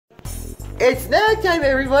It's snack time,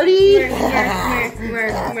 everybody!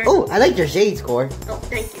 Oh, I like your shades, Core. Oh,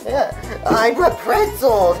 thank you. Yeah. I brought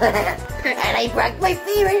pretzels! And I brought my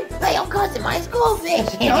favorite, my own customized goldfish!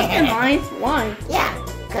 Customized? Why? Yeah,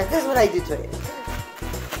 because this is what I do to it.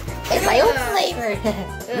 It's my own flavor.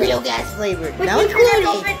 Real gas flavor. But Now you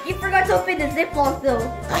it's forgot to open the Ziploc though.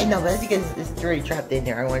 I know, but that's because it's already trapped in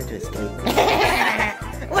there. I wanted to escape.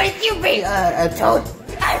 What did you bring? A toad?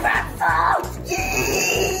 I brought salt!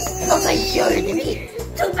 Looks like sugar to me.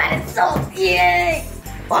 Too bad it's salt. Yay!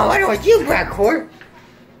 Well, I wonder what you brought, Core.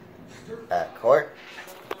 Core?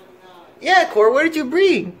 Yeah, Core, what did you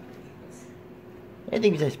bring?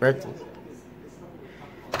 Anything besides pretzels.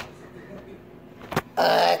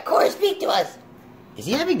 Core, speak to us. Is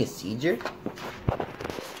he having a seizure?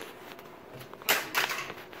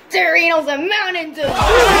 Doritos and Mountain Dew!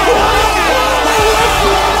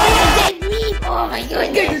 Oh my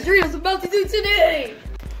goodness! Get your Doritos and Mountain Dew today!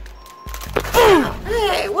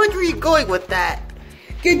 Hey, where were you going with that?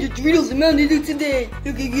 Get your Doritos and Mountain Dew today!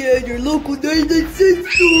 You can get it at your local 99-cent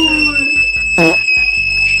store!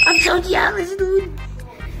 I'm so jealous, dude!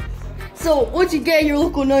 So, once you get your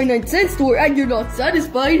local 99-cent store and you're not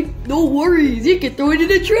satisfied, no worries, you can throw it in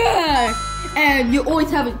the trash! And you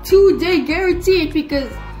always have a 2-day guarantee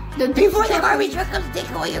because before the garbage truck comes to take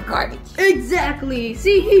away your garbage. Exactly!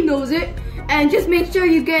 See, he knows it. And just make sure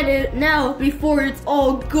you get it now before it's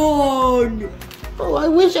all gone! Oh, I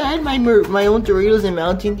wish I had my own Doritos and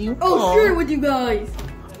Mountain Dew. Oh, share it with you guys!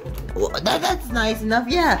 Well, that's nice enough,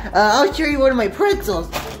 yeah. I'll show you one of my pretzels.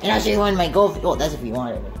 And I'll show you one of my goldfish. Oh, that's if you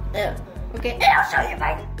want it. Yeah. Okay, and I'll show you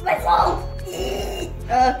my salt!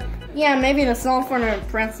 Yeah, maybe the salt for the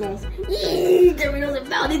pretzels. Doritos and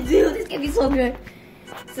Mountain Dew, this can be so good.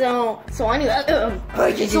 So anyways,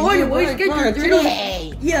 get your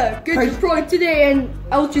Doritos. Yeah, get your product today, and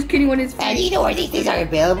I was just kidding when it's free. And you know where these things are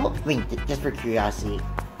available? I mean, just for curiosity.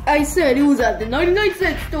 I said it was at the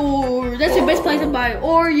 99-cent store. That's the best place to buy it.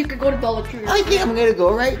 Or you could go to Dollar Tree. I think I'm gonna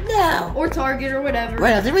go right now. Or Target or whatever.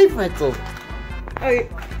 Right after my pretzels. Alright.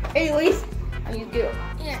 Anyways, how you do?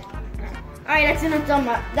 Yeah. Alright, that's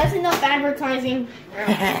enough advertising.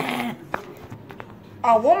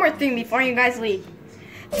 One more thing before you guys leave.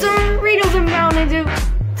 Doritos and Mountain Dew.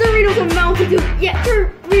 Doritos and Mountain Dew. Yeah,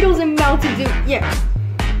 Doritos and Mountain Dew. Yeah.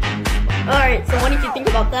 Alright, so what did you think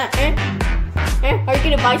about that, Are you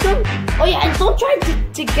gonna buy some? Oh yeah, and don't try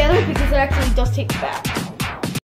it together because it actually does taste bad.